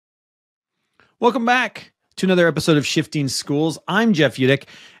Welcome back to another episode of Shifting Schools. I'm Jeff Udick,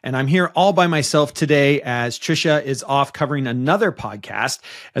 and I'm here all by myself today as Trisha is off covering another podcast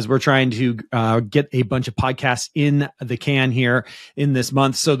as we're trying to get a bunch of podcasts in the can here in this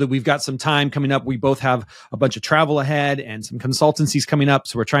month so that we've got some time coming up. We both have a bunch of travel ahead and some consultancies coming up,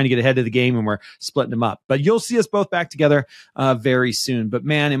 so we're trying to get ahead of the game and we're splitting them up. But you'll see us both back together very soon. But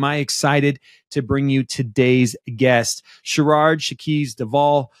man, am I excited to bring you today's guest, Sherard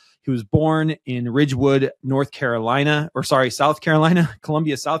Duvall, who was born in Ridgewood, South Carolina,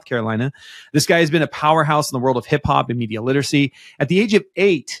 Columbia, South Carolina. This guy has been a powerhouse in the world of hip hop and media literacy. At the age of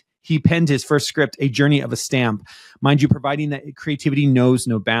 8, he penned his first script, A Journey of a Stamp, mind you, providing that creativity knows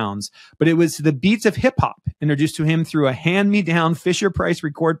no bounds. But it was the beats of hip hop introduced to him through a hand-me-down Fisher-Price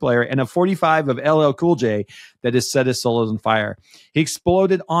record player and a 45 of LL Cool J that has set his solos on fire. He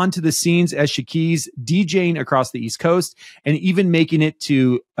exploded onto the scenes as Shaquille's DJing across the East Coast and even making it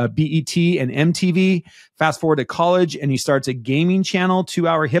to BET and MTV. Fast forward to college, and he starts a gaming channel,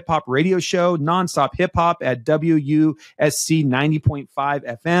 2-hour hip-hop radio show, nonstop hip-hop at WUSC 90.5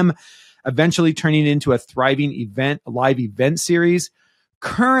 FM, eventually turning into a thriving live event series.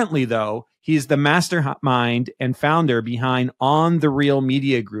 Currently, though, he is the mastermind and founder behind On the Real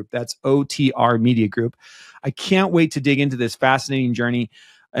Media Group. That's OTR Media Group. I can't wait to dig into this fascinating journey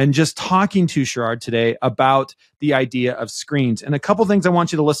and just talking to Sherard today about the idea of screens. And a couple things I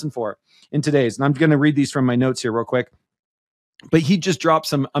want you to listen for in today's, and I'm going to read these from my notes here real quick. But he just dropped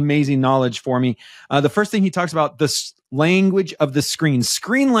some amazing knowledge for me. The first thing he talks about, the language of the screen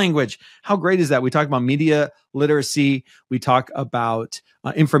language. How great is that? We talk about media literacy. We talk about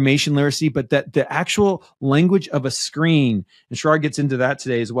information literacy, but that the actual language of a screen. And Sherard gets into that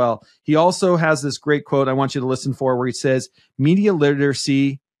today as well. He also has this great quote I want you to listen for where he says, media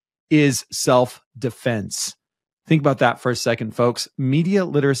literacy is self-defense. Think about that for a second, folks. Media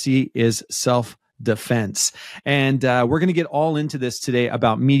literacy is self-defense. And we're going to get all into this today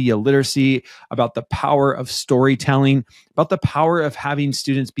about media literacy, about the power of storytelling, about the power of having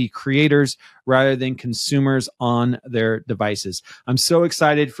students be creators rather than consumers on their devices. I'm so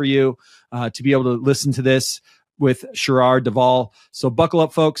excited for you to be able to listen to this with Sherard Duvall. So buckle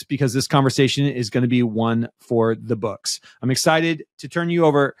up, folks, because this conversation is going to be one for the books. I'm excited to turn you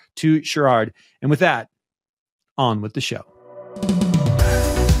over to Sherard. And with that, on with the show.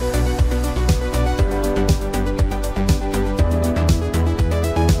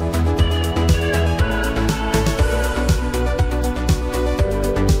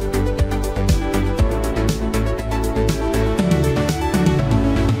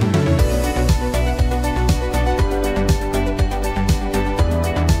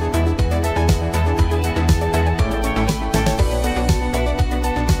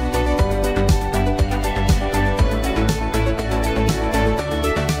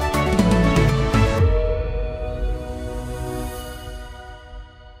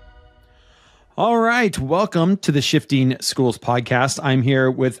 All right. Welcome to the Shifting Schools podcast. I'm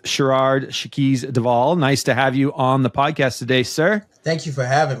here with Sherard Duvall. Nice to have you on the podcast today, sir. Thank you for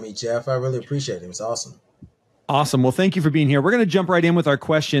having me, Jeff. I really appreciate it. It was awesome. Awesome. Well, thank you for being here. We're going to jump right in with our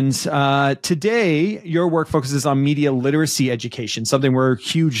questions. Today, your work focuses on media literacy education, something we're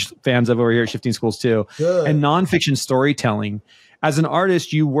huge fans of over here at Shifting Schools too, Good. And nonfiction storytelling. As an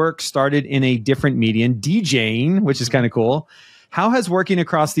artist, you started in a different medium, DJing, which is kind of cool. How has working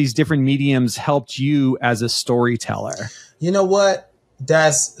across these different mediums helped you as a storyteller? You know what?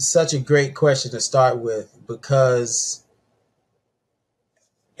 That's such a great question to start with, because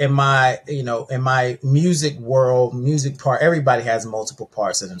in my music world, music part, everybody has multiple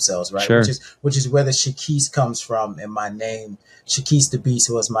parts of themselves, right? Sure. Which is where the Shaquille comes from. And my name, Shaquille the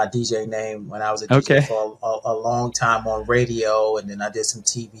Beast, was my DJ name when I was a DJ for a long time on radio, and then I did some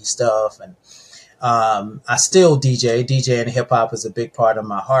TV stuff, and I still DJ. DJing hip hop is a big part of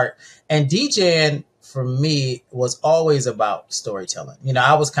my heart. And DJing for me was always about storytelling. You know,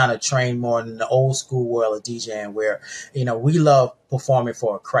 I was kind of trained more in the old school world of DJing where, you know, we love performing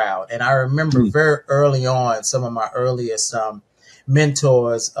for a crowd. And I remember very early on, some of my earliest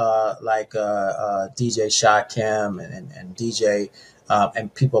mentors like DJ Shakim and DJ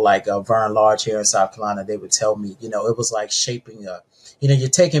and people like Vern Large here in South Carolina. They would tell me, you know, it was like shaping you're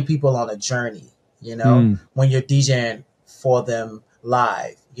taking people on a journey. You know, when you're DJing for them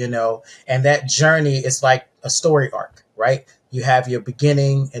live, you know, and that journey is like a story arc, right? You have your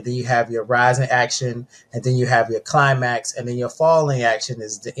beginning, and then you have your rising action, and then you have your climax, and then your falling action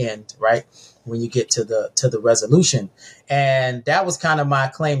is the end, right? When you get to the resolution. And that was kind of my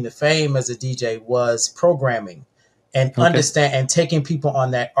claim to fame as a DJ, was programming and understand and taking people on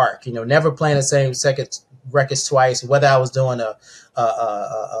that arc, you know, never playing the same records twice, whether I was doing a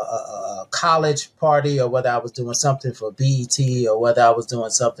college party, or whether I was doing something for BET, or whether I was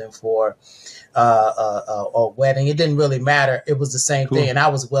doing something for a wedding. It didn't really matter. It was the same thing. And I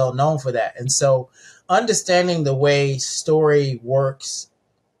was well known for that. And so understanding the way story works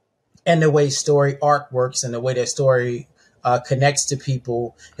and the way story arc works and the way that story connects to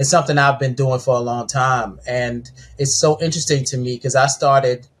people is something I've been doing for a long time. And it's so interesting to me because I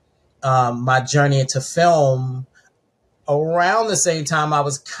started my journey into film around the same time I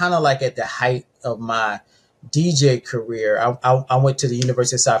was kind of like at the height of my DJ career. I went to the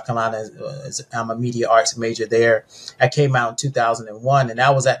University of South Carolina. I'm a media arts major there. I came out in 2001, and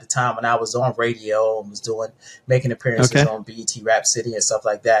that was at the time when I was on radio and was making appearances on BET Rap City and stuff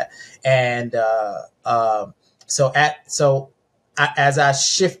like that. And as I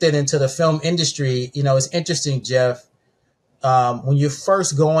shifted into the film industry, you know, it's interesting, Jeff. When you're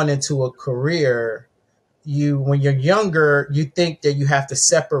first going into a career, when you're younger, you think that you have to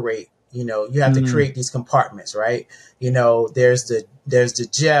separate. You know, you have to create these compartments, right? You know, there's the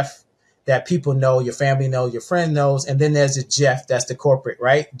Jeff that people know, your family knows, your friend knows, and then there's the Jeff that's the corporate,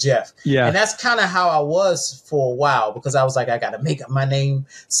 right? Jeff. Yeah. And that's kind of how I was for a while, because I was like, I got to make up my name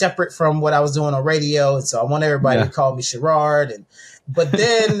separate from what I was doing on radio, and so I want everybody to call me Sherard. But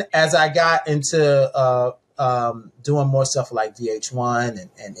then as I got into doing more stuff like VH1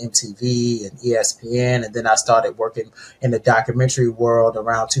 and MTV and ESPN. And then I started working in the documentary world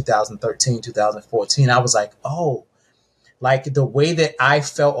around 2013, 2014. I was like, oh, like the way that I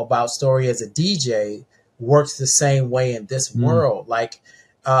felt about story as a DJ works the same way in this world. Like,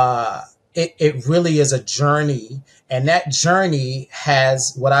 it really is a journey. And that journey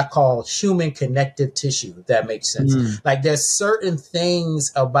has what I call human connective tissue, if that makes sense. Like there's certain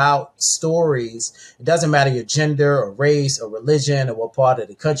things about stories. It doesn't matter your gender or race or religion or what part of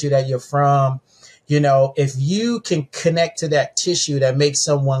the country that you're from. You know, if you can connect to that tissue that makes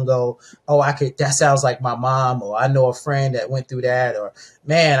someone go, oh, that sounds like my mom, or I know a friend that went through that, or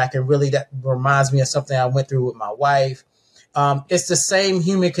man, that reminds me of something I went through with my wife. It's the same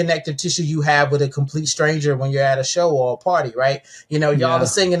human connective tissue you have with a complete stranger when you're at a show or a party, right? You know, y'all are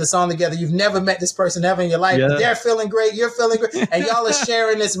singing the song together. You've never met this person ever in your life. But they're feeling great. You're feeling great. And y'all are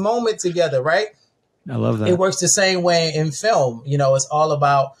sharing this moment together, right? I love that. It works the same way in film. You know, it's all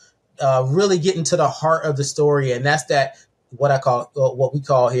about really getting to the heart of the story. And that's what we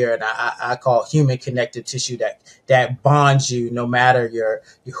call here, and I call human connective tissue that bonds you no matter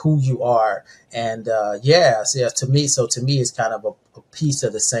who you are. And to me it's kind of a piece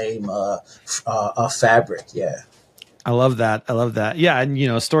of the same fabric. Yeah. I love that. Yeah. And, you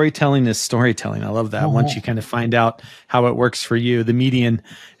know, storytelling is storytelling. I love that. Once you kind of find out how it works for you, the median,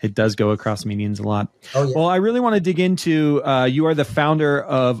 it does go across medians a lot. Oh, yeah. Well, I really want to dig into, you are the founder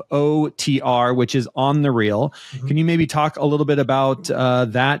of OTR, which is On the Reel. Can you maybe talk a little bit about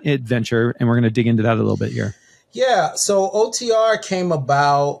that adventure? And we're going to dig into that a little bit here. Yeah. So OTR came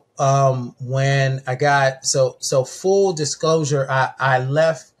about when I got, so full disclosure, I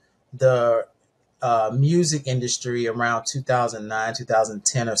left the music industry around 2009,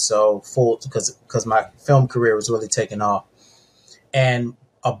 2010 or so, because my film career was really taking off. And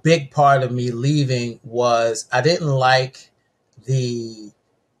a big part of me leaving was I didn't like the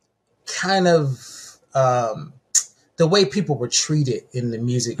kind of the way people were treated in the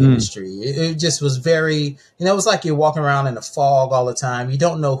music industry. It just was very, you know, it was like you're walking around in a fog all the time. You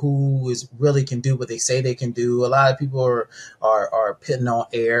don't know who really can do what they say they can do. A lot of people are putting on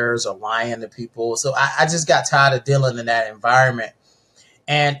airs or lying to people. So I just got tired of dealing in that environment.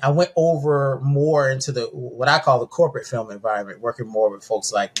 And I went over more into what I call the corporate film environment, working more with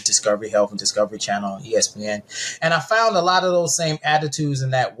folks like Discovery Health and Discovery Channel and ESPN. And I found a lot of those same attitudes in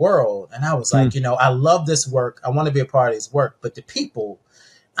that world. And I was like, you know, I love this work. I want to be a part of this work. But the people,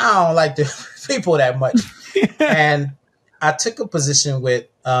 I don't like the people that much. And I took a position with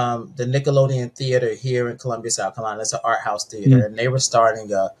the Nickelodeon Theater here in Columbia, South Carolina. It's an art house theater. And they were starting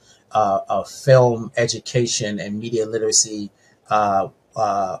a film education and media literacy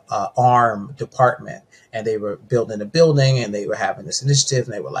arm department, and they were building a building, and they were having this initiative,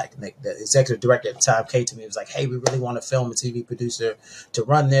 and they were like, the executive director at the time came to me and was like, hey, we really want a film and TV producer to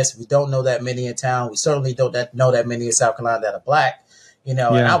run this. We don't know that many in town. We certainly don't know that many in South Carolina that are Black, you know.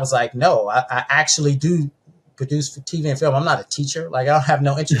 And I was like, no, I actually do produce for TV and film. I'm not a teacher. Like, I don't have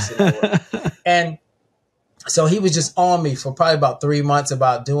no interest in that work. And so he was just on me for probably about 3 months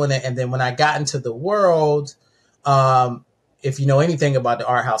about doing it. And then when I got into the world, if you know anything about the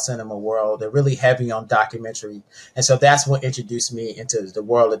art house cinema world, they're really heavy on documentary. And so that's what introduced me into the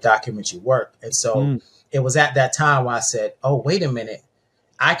world of documentary work. And so it was at that time where I said, oh, wait a minute.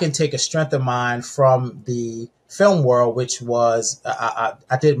 I can take a strength of mine from the film world, which was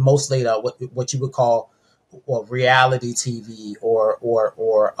I did mostly what you would call reality TV or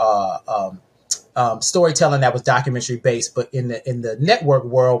storytelling that was documentary based. But in the network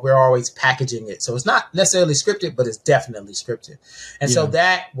world, we're always packaging it, so it's not necessarily scripted, but it's definitely scripted. And so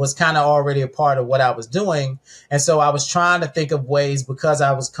that was kind of already a part of what I was doing. And so I was trying to think of ways, because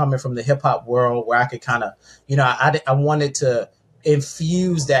I was coming from the hip hop world, where I could kind of, I wanted to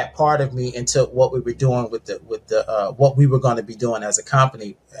infuse that part of me into what we were doing with the what we were going to be doing as a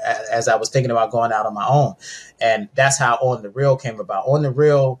company, as I was thinking about going out on my own. And that's how On the Real came about. On the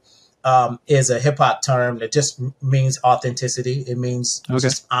Real is a hip hop term that just means authenticity. It means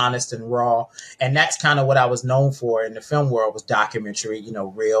just honest and raw. And that's kind of what I was known for in the film world, was documentary,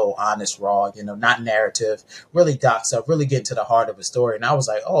 real, honest, raw, not narrative, really doc stuff, really get to the heart of a story. And I was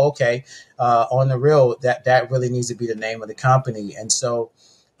like, oh, okay. On the Real, that really needs to be the name of the company. And so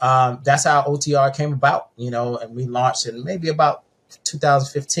that's how OTR came about, and we launched in maybe about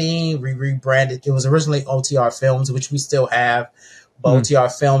 2015. We rebranded. It was originally OTR Films, which we still have. But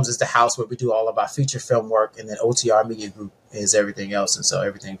OTR Films is the house where we do all of our feature film work, and then OTR Media Group is everything else. And so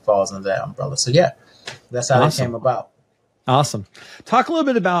everything falls under that umbrella. So yeah, that's how it came about. Awesome. Talk a little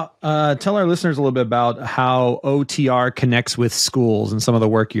bit about, tell our listeners a little bit about how OTR connects with schools and some of the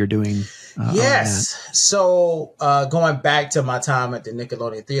work you're doing. Yes. So going back to my time at the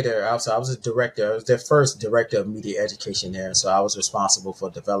Nickelodeon Theater, I was a director. I was their first director of media education there. So I was responsible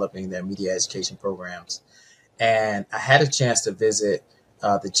for developing their media education programs. And I had a chance to visit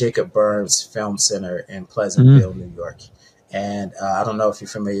the Jacob Burns Film Center in Pleasantville, New York. And I don't know if you're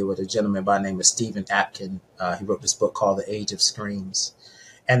familiar with a gentleman by the name of Stephen Apkin. He wrote this book called The Age of Screens.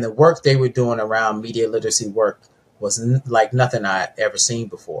 And the work they were doing around media literacy work was like nothing I had ever seen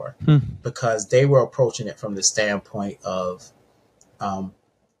before, because they were approaching it from the standpoint of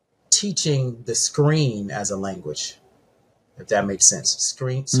teaching the screen as a language, if that makes sense.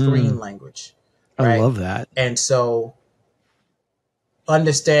 Screen language. Right? I love that. And so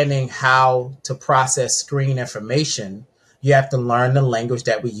understanding how to process screen information, you have to learn the language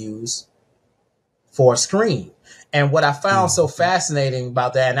that we use for screen. And what I found so fascinating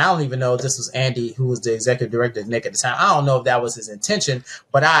about that, and I don't even know if this was Andy, who was the executive director of Nick at the time. I don't know if that was his intention,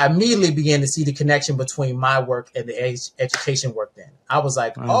 but I immediately began to see the connection between my work and the education work then. I was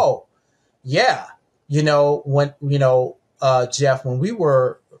like, oh, yeah. When, Jeff, when we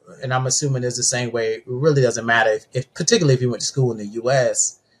were, and I'm assuming it's the same way, it really doesn't matter, if particularly if you went to school in the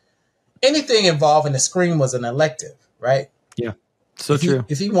U.S., anything involving the screen was an elective, right? Yeah, so true.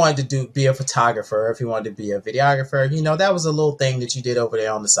 If you wanted to be a photographer, if you wanted to be a videographer, that was a little thing that you did over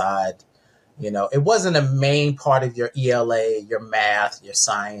there on the side. It wasn't a main part of your ELA, your math, your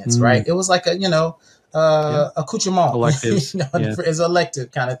science, right? It was like accoutrement, electives. It's an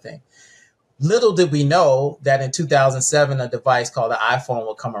elective kind of thing. Little did we know that in 2007, a device called the iPhone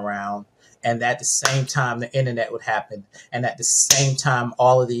would come around, and at the same time, the internet would happen. And at the same time,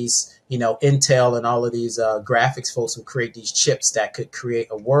 all of these, Intel and all of these graphics folks would create these chips that could create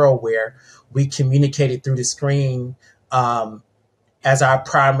a world where we communicated through the screen as our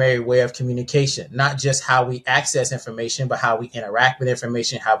primary way of communication, not just how we access information, but how we interact with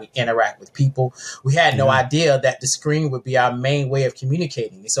information, how we interact with people. We had no idea that the screen would be our main way of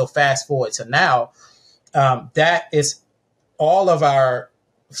communicating. And so fast forward to now, that is all of our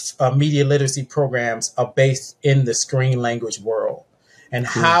media literacy programs are based in the screen language world. And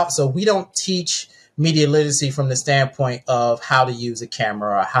so we don't teach media literacy from the standpoint of how to use a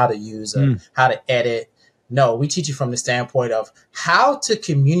camera or how to use how to edit. No, we teach you from the standpoint of how to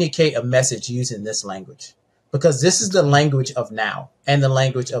communicate a message using this language, because this is the language of now and the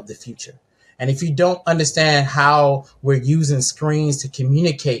language of the future. And if you don't understand how we're using screens to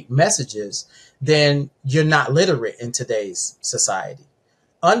communicate messages, then you're not literate in today's society.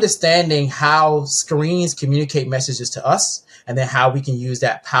 Understanding how screens communicate messages to us and then how we can use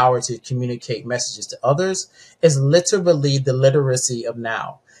that power to communicate messages to others is literally the literacy of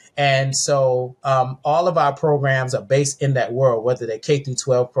now. And so all of our programs are based in that world, whether they're K through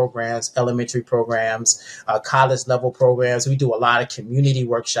 12 programs, elementary programs, college level programs. We do a lot of community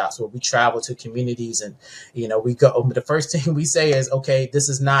workshops where we travel to communities and, we go. The first thing we say is, okay, this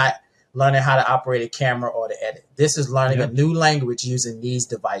is not learning how to operate a camera or to edit. This is learning a new language using these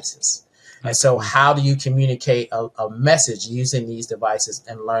devices. And so how do you communicate a message using these devices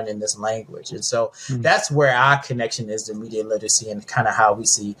and learning this language? And so that's where our connection is to media literacy and kind of how we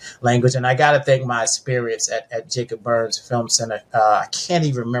see language. And I got to thank my experience at Jacob Burns Film Center. I can't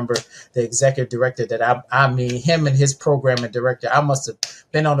even remember the executive director that I mean, him and his program and director, I must have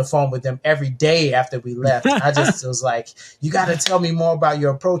been on the phone with them every day after we left. I just was like, you got to tell me more about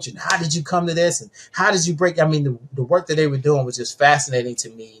your approach and how did you come to this and how did you break? I mean, the work that they were doing was just fascinating to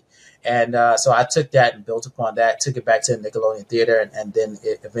me. And so I took that and built upon that, took it back to the Nickelodeon Theater, and then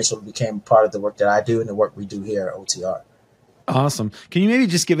it eventually became part of the work that I do and the work we do here at OTR. Awesome. Can you maybe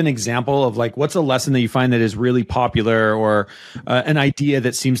just give an example of like what's a lesson that you find that is really popular or an idea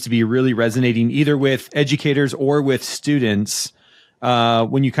that seems to be really resonating either with educators or with students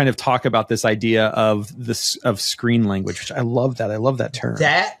when you kind of talk about this idea of screen language, which I love that. I love that term.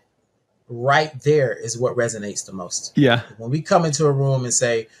 That right there is what resonates the most. Yeah. When we come into a room and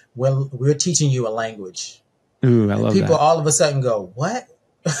say, well, we're teaching you a language. Ooh, I love people that. all of a sudden go, what?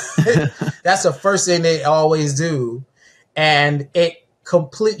 That's the first thing they always do. And it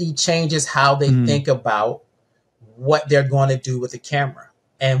completely changes how they think about what they're going to do with the camera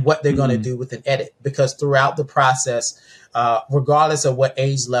and what they're going to do with an edit. Because throughout the process, regardless of what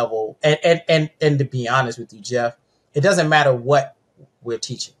age level, and to be honest with you, Jeff, it doesn't matter what we're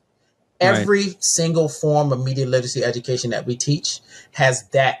teaching. Every single form of media literacy education that we teach has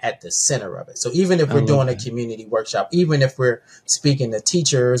that at the center of it. So even if we're doing a community workshop, even if we're speaking to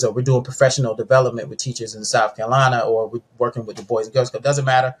teachers or we're doing professional development with teachers in South Carolina or we're working with the Boys and Girls Club, doesn't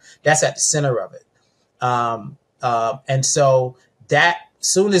matter. That's at the center of it. And so that as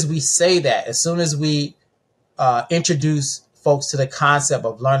soon as we say that, as soon as we introduce folks to the concept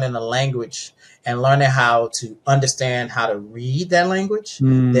of learning a language and learning how to understand how to read that language,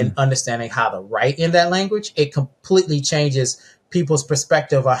 then understanding how to write in that language, it completely changes people's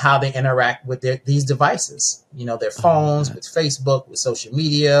perspective on how they interact with these devices, their phones, with Facebook, with social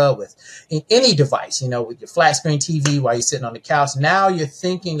media, with any device, with your flat screen TV while you're sitting on the couch. Now you're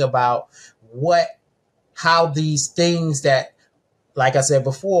thinking about how these things that, like I said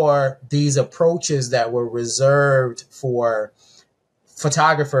before, these approaches that were reserved for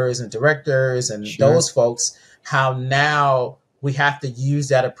photographers and directors and those folks, how now we have to use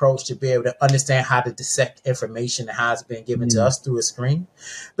that approach to be able to understand how to dissect information and how it's been given to us through a screen.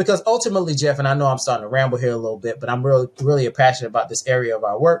 Because ultimately, Jeff, and I know I'm starting to ramble here a little bit, but I'm really passionate about this area of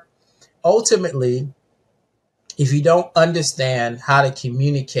our work. Ultimately, if you don't understand how to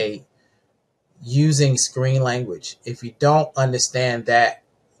communicate using screen language, if you don't understand that,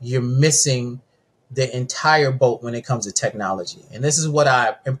 you're missing the entire boat when it comes to technology. And this is what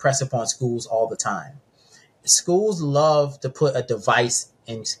I impress upon schools all the time. Schools love to put a device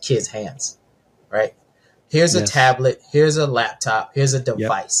in kids' hands, right? Here's a tablet, here's a laptop, here's a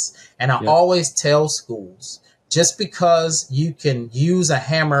device. And I always tell schools, just because you can use a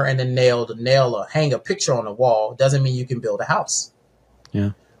hammer and a nail to nail or hang a picture on a wall doesn't mean you can build a house.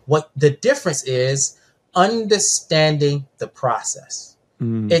 Yeah. What the difference is understanding the process.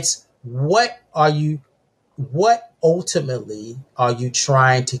 It's what ultimately are you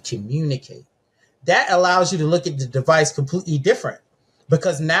trying to communicate? That allows you to look at the device completely different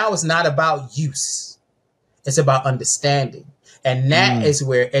because now it's not about use. It's about understanding. And that is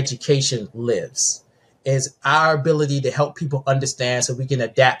where education lives, is our ability to help people understand so we can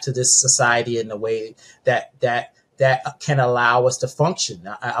adapt to this society in a way that can allow us to function.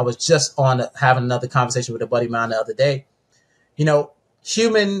 I was just having another conversation with a buddy of mine the other day.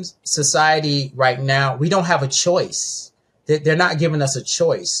 Human society right now, we don't have a choice. They're not giving us a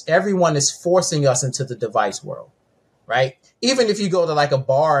choice. Everyone is forcing us into the device world, right? Even if you go to like a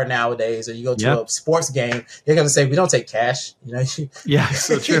bar nowadays or you go to a sports game, they're going to say, we don't take cash.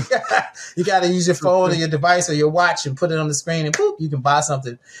 So true. You got to use your phone or your device or your watch and put it on the screen and boop, you can buy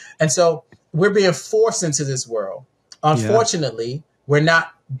something. And so we're being forced into this world. Unfortunately, we're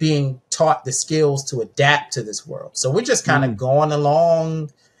not being taught the skills to adapt to this world. So we're just kind of going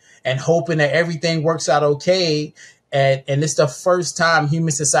along and hoping that everything works out okay. And it's the first time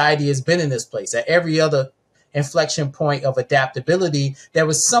human society has been in this place. At every other inflection point of adaptability, there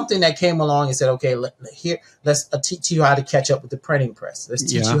was something that came along and said, okay, let's teach you how to catch up with the printing press. Let's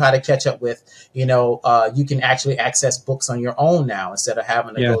teach you how to catch up with, you can actually access books on your own now instead of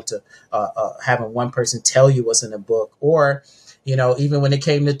having to go to having one person tell you what's in a book. Or, even when it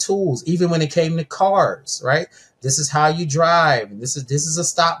came to tools, even when it came to cars, right? This is how you drive. And this is a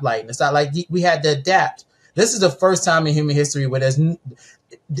stoplight. And it's not like we had to adapt. This is the first time in human history where there's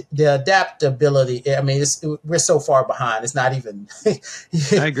the adaptability. I mean, we're so far behind. It's not even.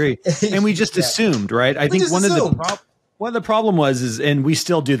 I agree. And we just assumed, right? I think one Well, the problem was, and we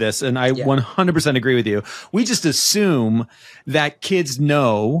still do this, and I 100% agree with you. We just assume that kids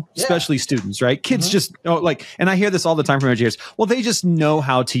know, especially students, right? Kids just and I hear this all the time from educators. Well, they just know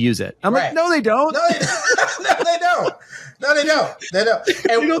how to use it. I'm like, no, they don't. No, they don't. No, they don't. They don't.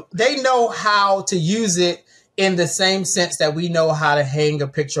 And they know how to use it in the same sense that we know how to hang a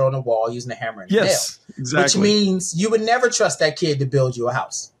picture on the wall using a hammer and a nail. Exactly. Which means you would never trust that kid to build you a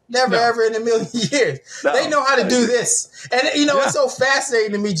house. Never, ever in a million years. No. They know how to do this. And, it's so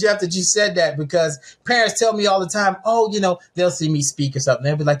fascinating to me, Jeff, that you said that, because parents tell me all the time, they'll see me speak or something.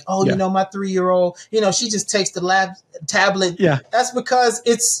 They'll be like, my 3-year-old, she just takes the tablet. Yeah. That's because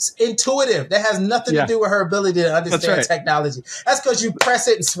it's intuitive. That has nothing to do with her ability to understand technology. That's because you press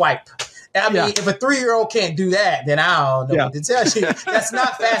it and swipe. I mean, if a 3-year-old can't do that, then I don't know what to tell you. That's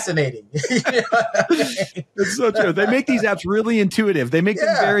not fascinating. It's so true. They make these apps really intuitive. They make them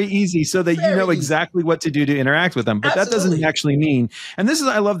very easy so that you know exactly what to do to interact with them. But that doesn't actually mean. And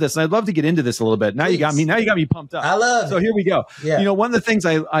I love this. And I'd love to get into this a little bit. Now you got me pumped up. I love it. So here we go. Yeah. One of the things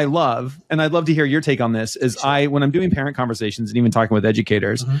I love, and I'd love to hear your take on this, is when I'm doing parent conversations and even talking with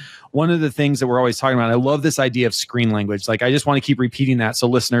educators, one of the things that we're always talking about, I love this idea of screen language. Like, I just want to keep repeating that so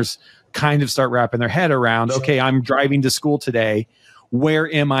listeners kind of start wrapping their head around, okay, I'm driving to school today. Where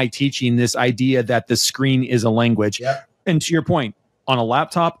am I teaching this idea that the screen is a language? Yep. And to your point, on a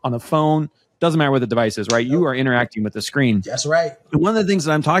laptop, on a phone, doesn't matter what the device is, right? Nope. You are interacting with the screen. That's right. And one of the things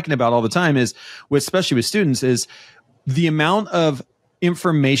that I'm talking about all the time is, especially with students, is the amount of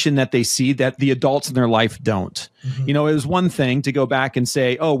information that they see that the adults in their life don't. It was one thing to go back and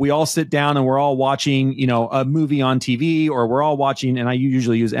say, oh, we all sit down and we're all watching, a movie on TV, or we're all watching, and I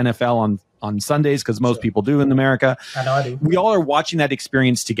usually use NFL on Sundays because most people do in America. I know I do. We all are watching that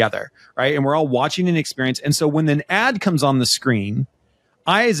experience together, right? And we're all watching an experience. And so when an ad comes on the screen,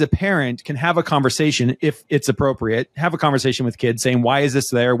 I, as a parent, can have a conversation, if it's appropriate, have a conversation with kids saying, why is this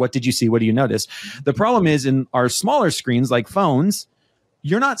there? What did you see? What do you notice? The problem is, in our smaller screens like phones,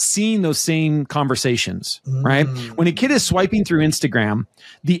 you're not seeing those same conversations, right? When a kid is swiping through Instagram,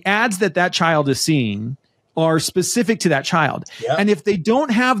 the ads that child is seeing are specific to that child. Yep. And if they don't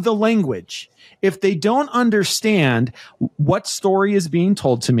have the language, if they don't understand what story is being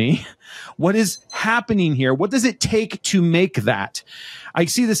told to me, what is happening here, what does it take to make that? I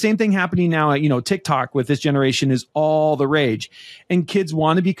see the same thing happening now. TikTok with this generation is all the rage, and kids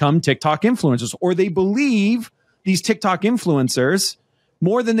want to become TikTok influencers, or they believe these TikTok influencers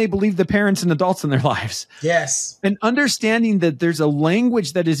more than they believe the parents and adults in their lives. Yes. And understanding that there's a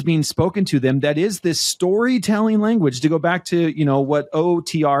language that is being spoken to them that is this storytelling language, to go back to, what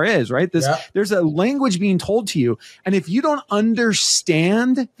OTR is, right? There's a language being told to you. And if you don't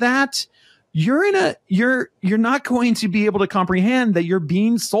understand that, you're not going to be able to comprehend that you're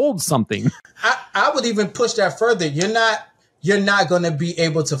being sold something. I would even push that further. You're not going to be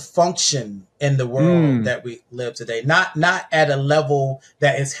able to function in the world that we live today. Not at a level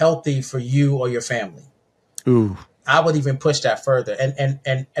that is healthy for you or your family. Ooh. I would even push that further.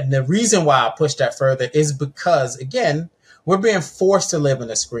 And the reason why I push that further is because, again, we're being forced to live in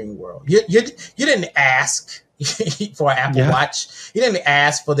a screen world. You didn't ask for an Apple Watch. You didn't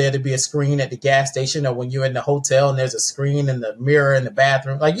ask for there to be a screen at the gas station, or when you're in the hotel and there's a screen in the mirror in the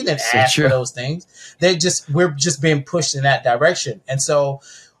bathroom. Like, you didn't ask for those things. We're just being pushed in that direction. And so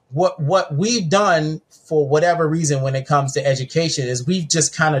what we've done, for whatever reason, when it comes to education, is we've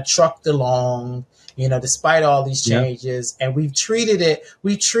just kind of trucked along, despite all these changes, and we treated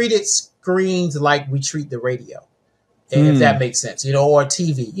screens like we treat the radio. If that makes sense, or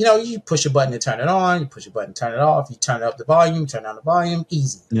TV. You push a button to turn it on, you push a button to turn it off, you turn up the volume, turn down the volume,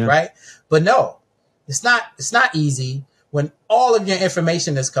 easy, right? But no, it's not easy when all of your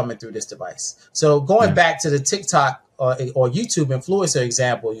information is coming through this device. So going back to the TikTok or YouTube influencer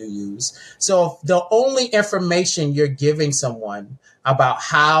example you use, so the only information you're giving someone about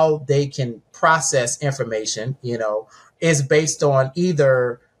how they can process information, is based on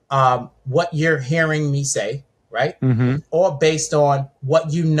either what you're hearing me say, right? Or based on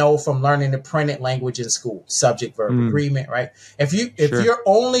what you know from learning the printed language in school, subject, verb, agreement, right? If you're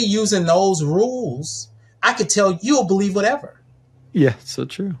only using those rules, I could tell you'll believe whatever. Yeah, so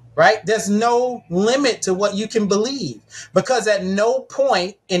true. Right? There's no limit to what you can believe, because at no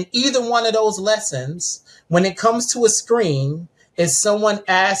point in either one of those lessons, when it comes to a screen, is someone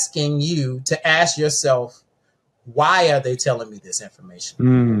asking you to ask yourself, why are they telling me this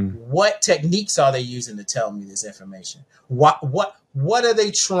information? What techniques are they using to tell me this information? What are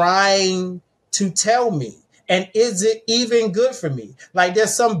they trying to tell me? And is it even good for me? Like,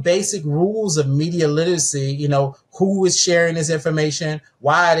 there's some basic rules of media literacy, you know, who is sharing this information?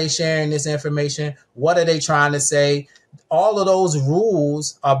 Why are they sharing this information? What are they trying to say? All of those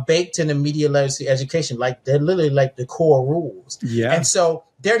rules are baked into media literacy education. Like, they're literally like the core rules. Yeah. And so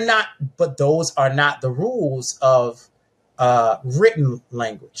they're not, but those are not the rules of written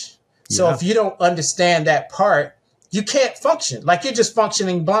language. So if you don't understand that part, you can't function. Like, you're just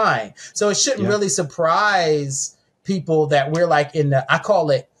functioning blind. So it shouldn't really surprise people that we're like in the, I call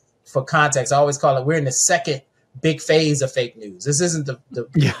it, for context, I always call it, we're in the second big phase of fake news. This isn't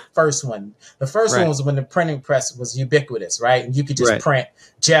the first one. The first one was when the printing press was ubiquitous, right? And you could just print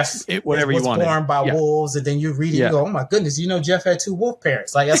Jeff whatever was you wanted. born by wolves, and then you read it, you go, oh my goodness, you know, Jeff had 2 wolf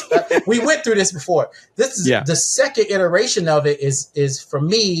parents. Like, we went through this before. This is the second iteration of it is for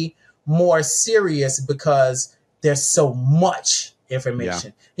me more serious because there's so much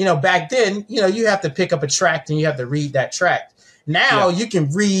information. You know, back then, you know, you have to pick up a tract and you have to read that tract. Now you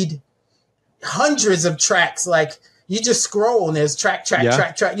can read hundreds of tracks. Like, you just scroll and there's track.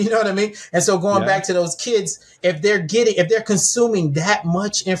 You know what I mean? And so going back to those kids, if they're consuming that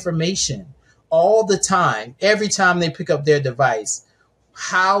much information all the time, every time they pick up their device,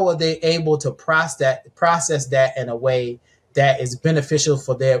 how are they able to process that in a way that is beneficial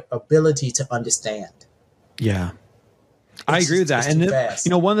for their ability to understand? Yeah. I agree with that. And you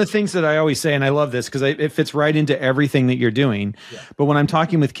know, one of the things that I always say, and I love this because it fits right into everything that you're doing. But when I'm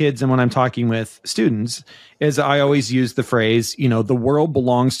talking with kids and when I'm talking with students, is I always use the phrase, you know, the world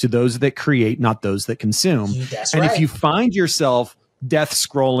belongs to those that create, not those that consume. And if you find yourself death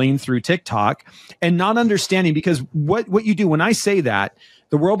scrolling through TikTok and not understanding, because what you do when I say that,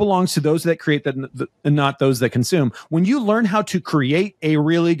 the world belongs to those that create and not those that consume. When you learn how to create a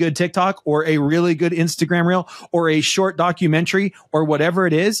really good TikTok or a really good Instagram reel or a short documentary or whatever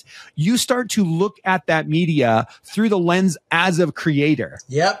it is, you start to look at that media through the lens as a creator.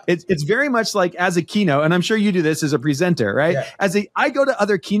 It's very much like as a keynote, and I'm sure you do this as a presenter, right? I go to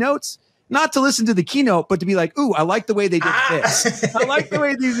other keynotes, not to listen to the keynote, but to be like, ooh, I like the way they did this. I like the way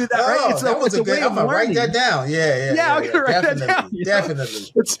they did that, right? That was a good, I'm going to write that down. Yeah, I'm going to write that down. Definitely.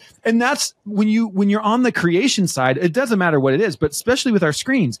 And that's when you're on the creation side, it doesn't matter what it is, but especially with our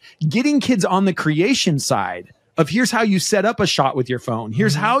screens, getting kids on the creation side of here's how you set up a shot with your phone.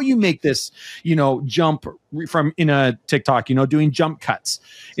 Here's how you make this, you know, jump from in a TikTok, you know, doing jump cuts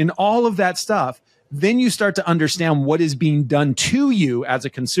and all of that stuff. Then you start to understand what is being done to you as a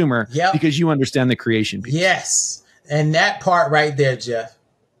consumer because you understand the creation piece. Yes. And that part right there, Jeff,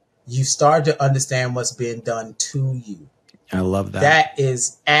 you start to understand what's being done to you. I love that. That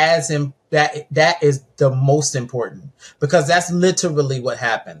is that is the most important, because that's literally what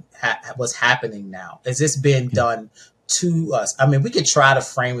what's happening now. Is this being done to us? I mean, we could try to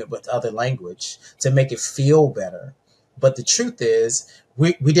frame it with other language to make it feel better, but the truth is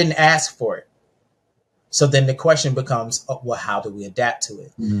we didn't ask for it. So then the question becomes, well, how do we adapt to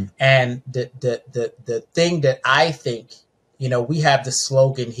it? And the thing that I think, you know, we have the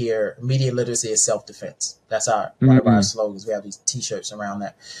slogan here, media literacy is self-defense. That's one of our slogans. We have these T-shirts around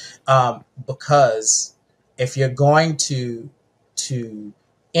that. Because if you're going to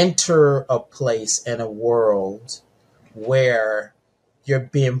enter a place in a world where you're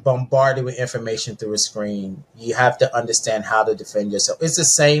being bombarded with information through a screen, you have to understand how to defend yourself. It's the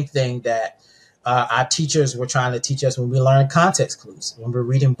same thing that our teachers were trying to teach us when we learned context clues, when we're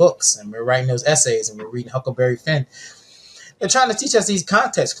reading books and we're writing those essays and we're reading Huckleberry Finn. They're trying to teach us these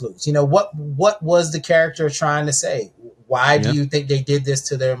context clues. You know, what was the character trying to say? Why do you think they did this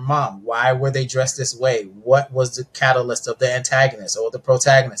to their mom? Why were they dressed this way? What was the catalyst of the antagonist or the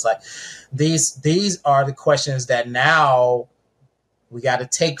protagonist? Like, these are the questions that now we got to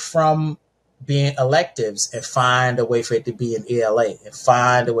take from being electives and find a way for it to be in ELA and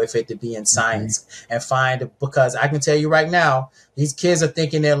find a way for it to be in science because I can tell you right now, these kids are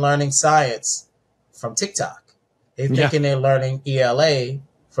thinking they're learning science from TikTok. They're thinking they're learning ELA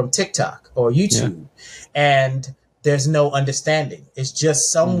from TikTok or YouTube. And there's no understanding. It's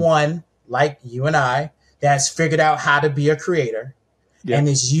just someone like you and I that's figured out how to be a creator and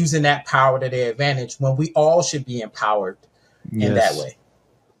is using that power to their advantage when we all should be empowered in that way.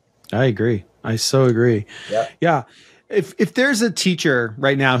 I agree. I so agree. Yeah. If there's a teacher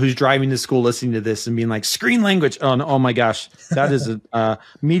right now who's driving to school listening to this and being like, screen language, oh my gosh, that is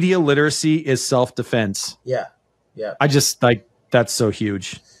media literacy is self-defense. I just like, that's so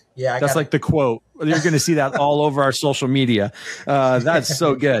huge. That's like the quote. You're going to see that all over our social media. That's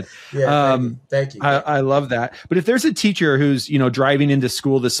so good. Thank you. I love that. But if there's a teacher who's, you know, driving into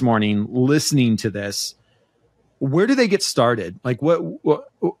school this morning, listening to this, where do they get started? Like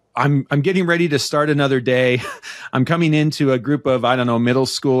I'm getting ready to start another day. I'm coming into a group of, I don't know, middle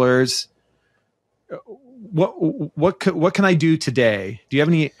schoolers. What can I do today? Do you have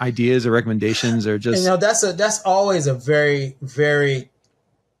any ideas or recommendations, or just, that's always a very, very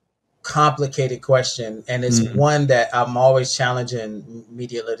complicated question, and it's one that I'm always challenging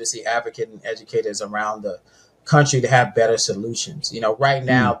media literacy advocates and educators around the country to have better solutions. Right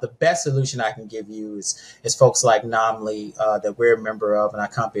now, the best solution I can give you is folks like NOMLE that we're a member of, and our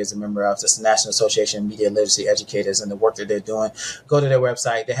company is a member of. It's the National Association of Media Literacy Educators, and the work that they're doing. Go to their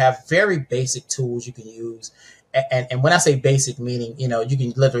website. They have very basic tools you can use. And when I say basic, meaning, you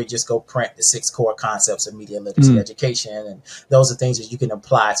can literally just go print the 6 core concepts of media literacy education. And those are things that you can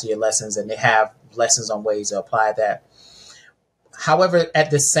apply to your lessons, and they have lessons on ways to apply that. However, at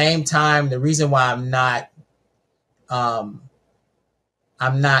the same time, the reason why I'm not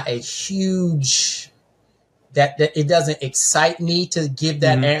a huge, that it doesn't excite me to give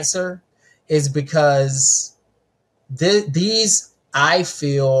that answer is because these, I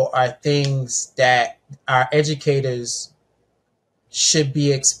feel, are things that our educators should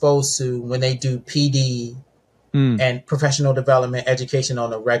be exposed to when they do PD and professional development education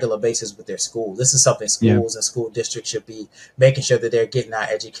on a regular basis with their school. This is something schools and school districts should be making sure that they're getting our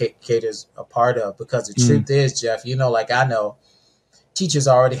educators a part of, because the truth is, Jeff, like I know, teachers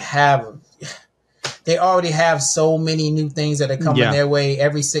already have so many new things that are coming their way.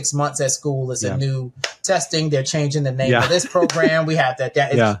 Every 6 months at school is a new testing. They're changing the name of this program. We have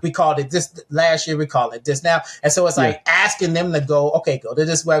that. We called it this last year. We call it this now. And so it's like asking them to go to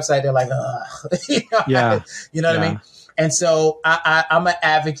this website. They're like, you know what I mean? And so I'm an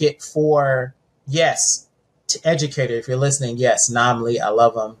advocate for, to educator. If you're listening, NOMLE, I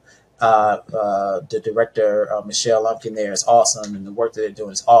love them. The director, Michelle Lumpkin, there is awesome, and the work that they're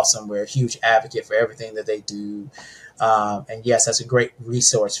doing is awesome. We're a huge advocate for everything that they do. And yes, that's a great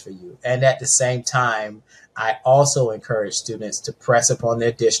resource for you. And at the same time, I also encourage students to press upon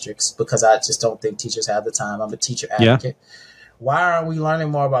their districts, because I just don't think teachers have the time. I'm a teacher advocate. Why aren't we learning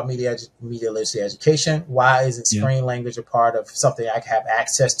more about media literacy education? Why isn't screen language a part of something I have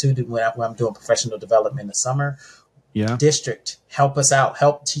access to when I'm doing professional development in the summer? District, help us out,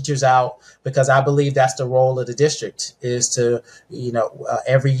 help teachers out, because I believe that's the role of the district, is to,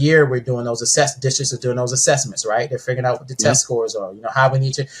 every year we're doing those districts are doing those assessments, right? They're figuring out what the test scores are, how we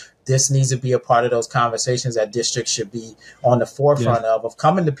need to, this needs to be a part of those conversations that districts should be on the forefront of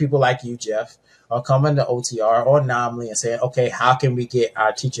coming to people like you, Jeff, or coming to OTR or NOMLE and saying, okay, how can we get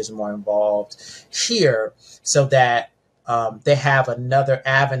our teachers more involved here so that they have another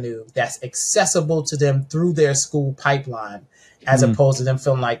avenue that's accessible to them through their school pipeline, as opposed to them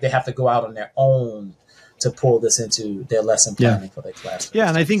feeling like they have to go out on their own to pull this into their lesson planning for their class.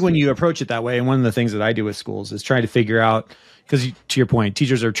 And I think when you approach it that way, and one of the things that I do with schools is try to figure out, because to your point,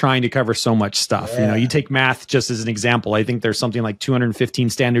 teachers are trying to cover so much stuff. You take math just as an example. I think there's something like 215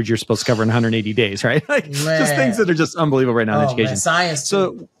 standards you're supposed to cover in 180 days, right? Just things that are just unbelievable right now in education. Science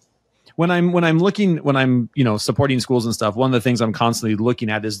too. So when I'm supporting schools and stuff, one of the things I'm constantly looking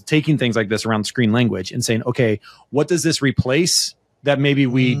at is taking things like this around screen language and saying, okay, what does this replace that maybe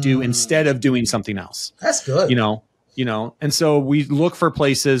we do instead of doing something else? That's good. And so we look for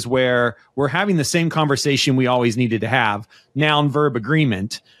places where we're having the same conversation we always needed to have, noun verb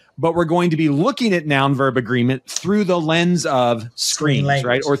agreement, but we're going to be looking at noun verb agreement through the lens of screens,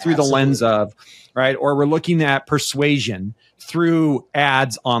 right? Or through the lens of, right? Or we're looking at persuasion through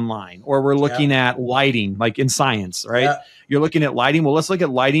ads online, or we're looking at lighting, like in science, right? You're looking at lighting. Well, let's look at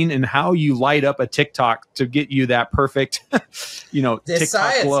lighting and how you light up a TikTok to get you that perfect, TikTok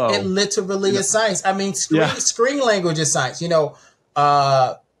science. glow. It literally is science. I mean, screen language is science. Human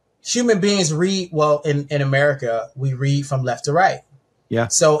beings read, in America, we read from left to right. Yeah.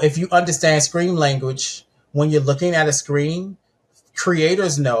 So if you understand screen language, when you're looking at a screen,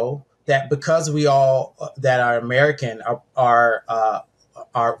 creators know that because we all that are American are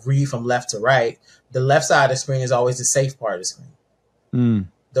read from left to right, the left side of the screen is always the safe part of the screen.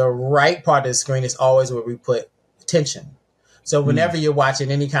 The right part of the screen is always where we put attention. So whenever you're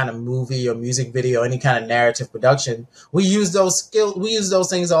watching any kind of movie or music video, any kind of narrative production, we use those skills. We use those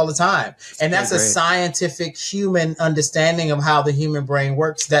things all the time. And that's a scientific human understanding of how the human brain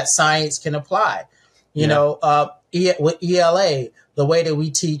works that science can apply. With ELA, the way that we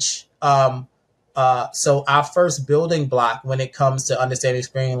teach. So our first building block when it comes to understanding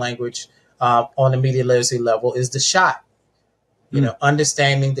screen language on the media literacy level is the shot.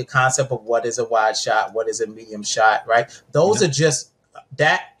 Understanding the concept of what is a wide shot, what is a medium shot, right? Those are just,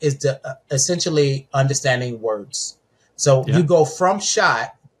 that is the essentially understanding words. So you go from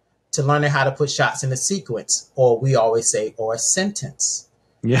shot to learning how to put shots in a sequence, or we always say, or a sentence.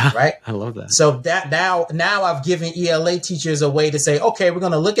 Yeah. Right. I love that. So that now I've given ELA teachers a way to say, okay, we're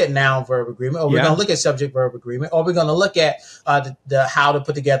going to look at noun verb agreement, or we're going to look at subject verb agreement, or we're going to look at the how to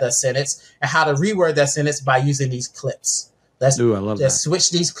put together a sentence and how to reword that sentence by using these clips. Let's switch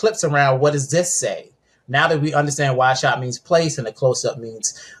these clips around. What does this say? Now that we understand wide shot means place and a close up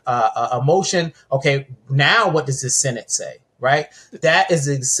means emotion. Okay, now what does this sentence say? Right. That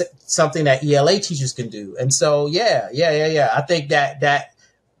is something that ELA teachers can do. And so, yeah. I think that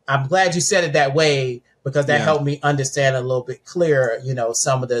I'm glad you said it that way, because that helped me understand a little bit clearer,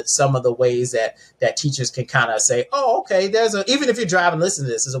 some of the ways that teachers can kind of say, oh, okay, even if you're driving, listen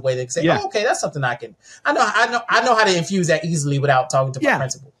to this, is a way to say, oh, okay, that's something I know how to infuse that easily without talking to my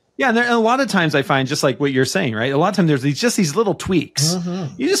principal. Yeah, and a lot of times I find, just like what you're saying, right? A lot of times there's these little tweaks.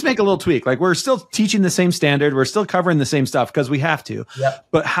 Mm-hmm. You just make a little tweak. Like, we're still teaching the same standard. We're still covering the same stuff because we have to. Yep.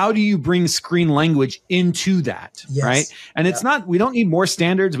 But how do you bring screen language into that, right? And it's not, we don't need more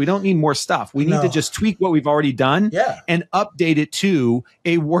standards. We don't need more stuff. We need to just tweak what we've already done and update it to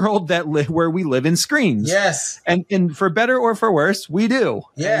a world where we live in screens. Yes. And for better or for worse, we do.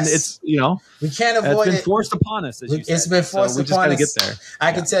 Yes. And it's, we can't avoid it. It's been forced upon us, as you said. It's been forced upon us. We just got to get there.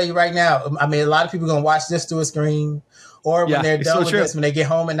 I can tell you right now, I mean, a lot of people are going to watch this through a screen, or when they're done with this, when they get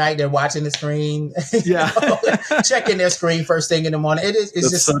home at night, they're watching the screen, checking their screen first thing in the morning. It's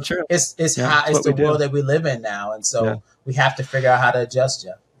just so true. It's the world that we live in now. And so we have to figure out how to adjust,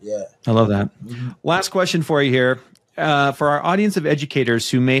 Jeff. Yeah. I love that. Mm-hmm. Last question for you here. For our audience of educators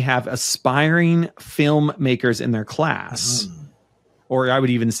who may have aspiring filmmakers in their class, or I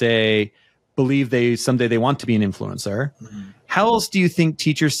would even say, believe someday they want to be an influencer. Mm-hmm. How else do you think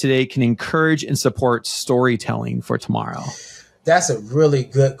teachers today can encourage and support storytelling for tomorrow? That's a really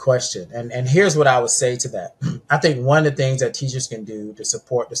good question. And here's what I would say to that. I think one of the things that teachers can do to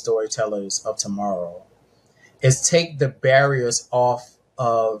support the storytellers of tomorrow is take the barriers off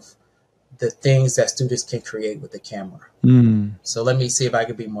of the things that students can create with the camera. So let me see if I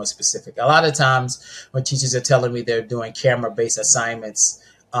can be more specific. A lot of times when teachers are telling me they're doing camera-based assignments,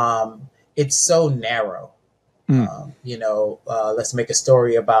 it's so narrow. Let's make a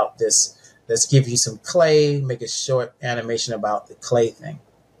story about this. Let's give you some clay, make a short animation about the clay thing,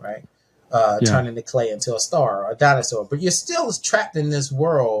 right? Turning the clay into a star or a dinosaur. But you're still trapped in this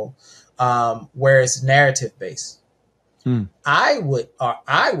world where it's narrative based. I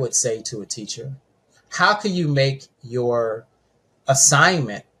would say to a teacher, how can you make your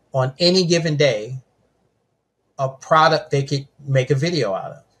assignment on any given day a product they could make a video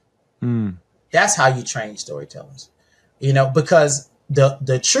out of? That's how you train storytellers, because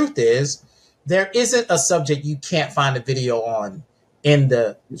the truth is there isn't a subject you can't find a video on in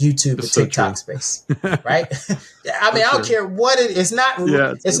the YouTube or TikTok space, right? I mean, I don't care what it's not.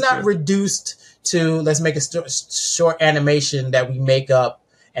 It's not reduced to let's make a short animation that we make up,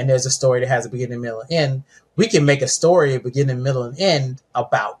 and there's a story that has a beginning, middle, and end. We can make a story, a beginning, middle, and end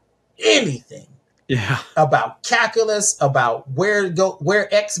about anything. Yeah. About calculus, about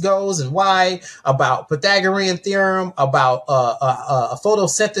where X goes and Y, about Pythagorean theorem, about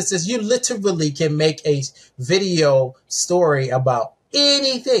photosynthesis. You literally can make a video story about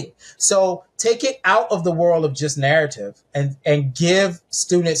anything. So take it out of the world of just narrative and give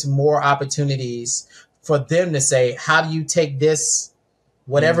students more opportunities for them to say, how do you take this,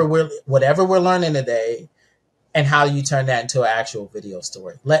 whatever we're learning today, and how do you turn that into an actual video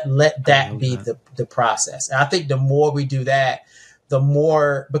story? Let that be the process. And I think the more we do that, the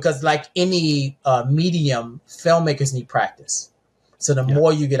more, because like any medium, filmmakers need practice. So the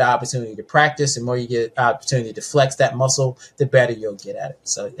more you get an opportunity to practice, the more you get an opportunity to flex that muscle, the better you'll get at it.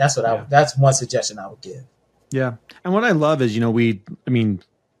 So that's that's one suggestion I would give. Yeah. And what I love is,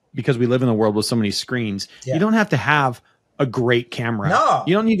 because we live in a world with so many screens, you don't have to have a great camera. No.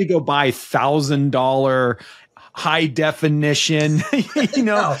 You don't need to go buy $1,000 high definition,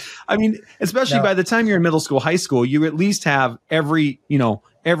 No. Especially by the time you're in middle school, high school, you at least have every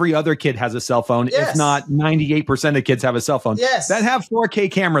other kid has a cell phone. Yes. If not 98% of kids have a cell phone. Yes. That have 4K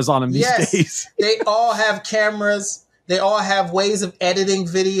cameras on them these days. They all have cameras. They all have ways of editing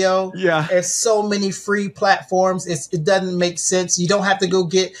video. Yeah. There's so many free platforms. It doesn't make sense. You don't have to go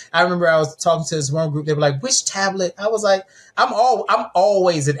I remember I was talking to this one group. They were like, which tablet? I was like, I'm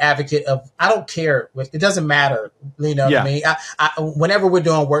always an advocate of, I don't care. It doesn't matter. You know what I mean? Whenever we're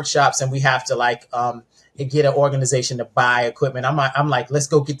doing workshops and we have to get an organization to buy equipment, I'm like, let's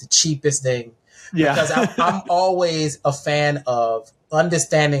go get the cheapest thing. Yeah. Because I'm always a fan of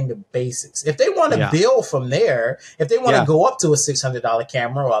understanding the basics. If they want to build from there, if they want to go up to a $600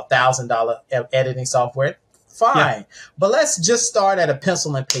 camera or $1,000 editing software, fine. Yeah. But let's just start at a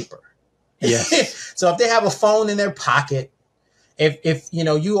pencil and paper. Yes. So if they have a phone in their pocket if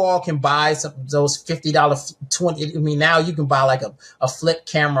you all can buy those $50, 20. I mean, now you can buy like a flip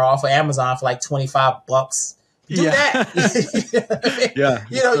camera off of Amazon for like $25. Do that. Yeah.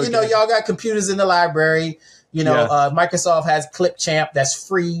 Y'all got computers in the library. Microsoft has Clipchamp that's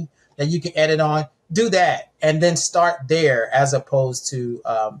free that you can edit on. Do that and then start there, as opposed to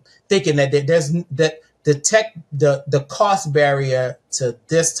thinking that there's the cost barrier to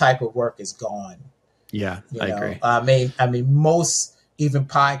this type of work is gone. Yeah, I agree. I mean, most even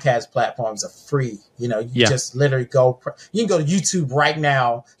podcast platforms are free. You just literally you can go to YouTube right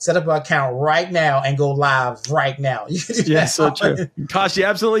now, set up an account right now, and go live right now. You can do that. So true. It costs you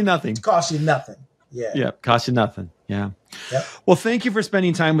absolutely nothing. It costs you nothing. Yeah. Yeah. Costs you nothing. Yeah. Yep. Well, thank you for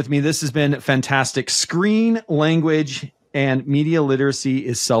spending time with me. This has been fantastic. Screen language and media literacy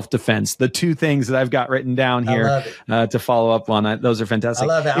is self-defense. The two things that I've got written down here to follow up on. Those are fantastic. I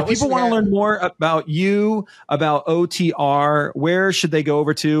love it. If people want to learn more about you, about OTR, where should they go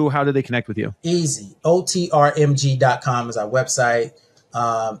over to? How do they connect with you? Easy. OTRMG.com is our website.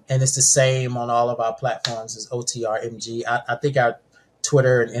 And it's the same on all of our platforms as OTRMG. I think our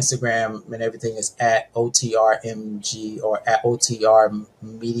Twitter and Instagram and everything is at OTRMG or at OTR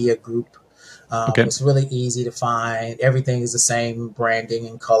Media Group. It's really easy to find. Everything is the same branding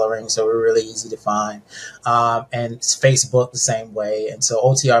and coloring, so we're really easy to find. And it's Facebook the same way. And so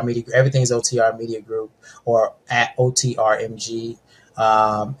OTR Media, everything is OTR Media Group or at OTRMG.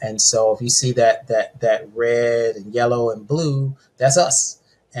 And so if you see that red and yellow and blue, that's us.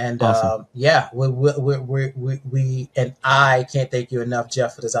 And awesome. we and I can't thank you enough,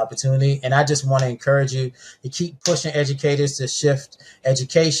 Jeff, for this opportunity. And I just want to encourage you to keep pushing educators to shift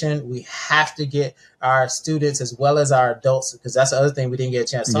education. We have to get our students as well as our adults, because that's the other thing we didn't get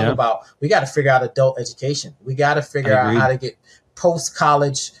a chance to talk about. We got to figure out adult education. We got to figure out how to get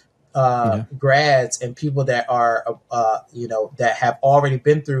post-college grads and people that are, that have already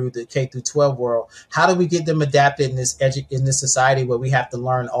been through the K through 12 world. How do we get them adapted in this society where we have to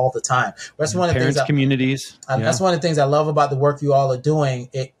learn all the time? That's one of the things. Communities. That's one of the things I love about the work you all are doing.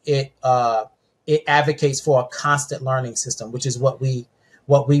 It advocates for a constant learning system, which is what we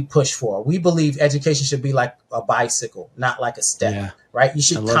push for. We believe education should be like a bicycle, not like a step, right? You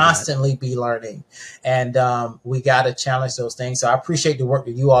should constantly be learning. And we got to challenge those things. So I appreciate the work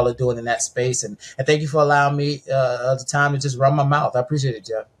that you all are doing in that space. And thank you for allowing me the time to just run my mouth. I appreciate it,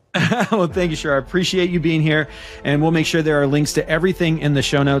 Jeff. Well, thank you, Sherard. I appreciate you being here. And we'll make sure there are links to everything in the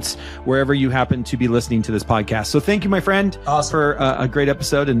show notes wherever you happen to be listening to this podcast. So thank you, my friend, for a great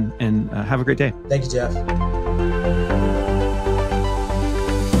episode and have a great day. Thank you, Jeff.